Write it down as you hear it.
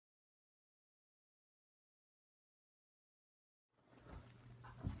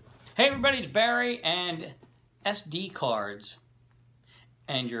Hey everybody, it's Barry, and SD cards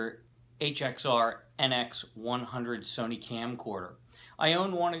and your HXR NX100 Sony camcorder. I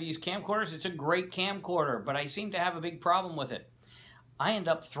own one of these camcorders. It's a great camcorder, but I seem to have a big problem with it. I end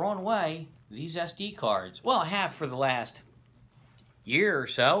up throwing away these SD cards. Well, I have for the last year or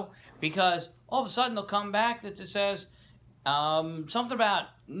so, because all of a sudden they'll come back that it says something about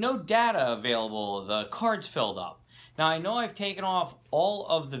no data available, the card's filled up. Now I know I've taken off all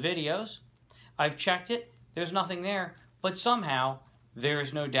of the videos, I've checked it, there's nothing there, but somehow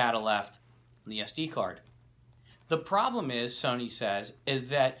there's no data left on the SD card. The problem is, Sony says, is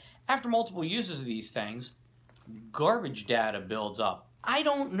that after multiple uses of these things, garbage data builds up. I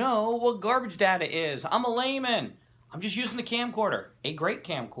don't know what garbage data is. I'm a layman. I'm just using the camcorder. A great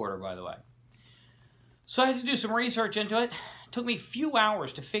camcorder, by the way. So I had to do some research into it. It took me a few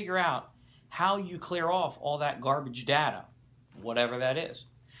hours to figure out how you clear off all that garbage data, whatever that is.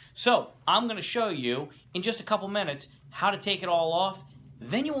 So I'm going to show you in just a couple minutes how to take it all off.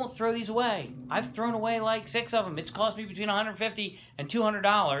 Then you won't throw these away. I've thrown away like 6 of them. It's cost me between $150 and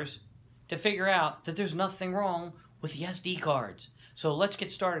 $200 to figure out that there's nothing wrong with the SD cards. So let's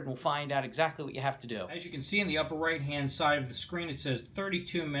get started and we'll find out exactly what you have to do. As you can see in the upper right hand side of the screen, it says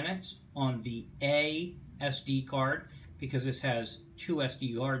 32 minutes on the A SD card because this has 2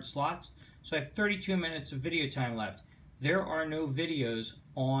 SD card slots. So I have 32 minutes of video time left. There are no videos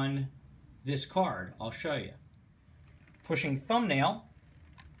on this card. I'll show you. Pushing thumbnail,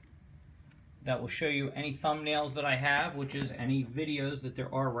 that will show you any thumbnails that I have, which is any videos that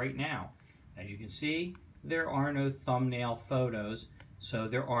there are right now. As you can see, there are no thumbnail photos, so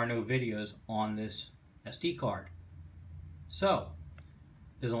there are no videos on this SD card. So,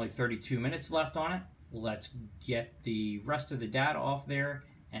 there's only 32 minutes left on it. Let's get the rest of the data off there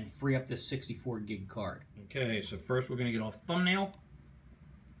and free up this 64 gig card. Okay, so first we're going to get off thumbnail.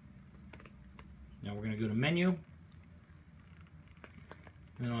 Now we're going to go to menu.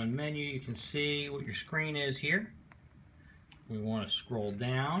 And on menu you can see what your screen is here. We want to scroll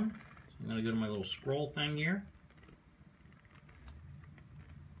down. So I'm going to go to my little scroll thing here.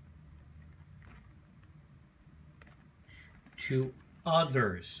 To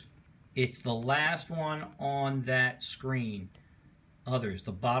others. It's the last one on that screen. Others,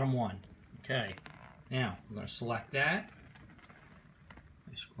 the bottom one. Okay, now I'm going to select that.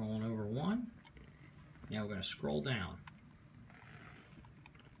 I'm scrolling over one. Now we're going to scroll down.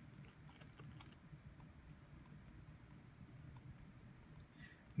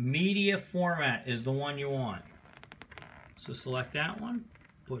 Media format is the one you want. So select that one,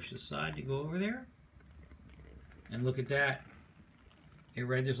 push aside to go over there, and look at that. It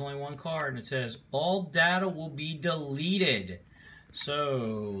read there's only one card, and it says all data will be deleted.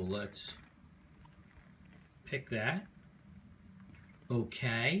 So let's pick that.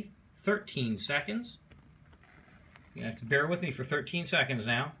 Okay, 13 seconds. You're gonna have to bear with me for 13 seconds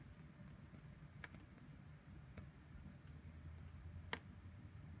now.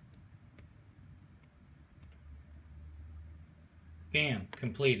 Bam,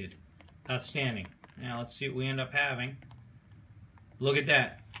 completed. Outstanding. Now let's see what we end up having. Look at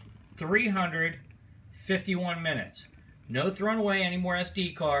that. 351 minutes. No throwing away any more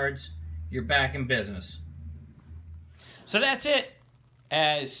SD cards. You're back in business. So that's it.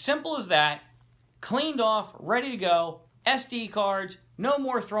 As simple as that. Cleaned off, ready to go. SD cards, no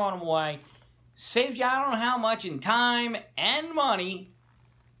more throwing them away. Saved you I don't know how much in time and money.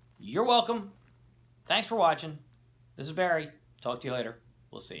 You're welcome. Thanks for watching. This is Barry. Talk to you later.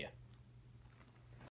 We'll see you.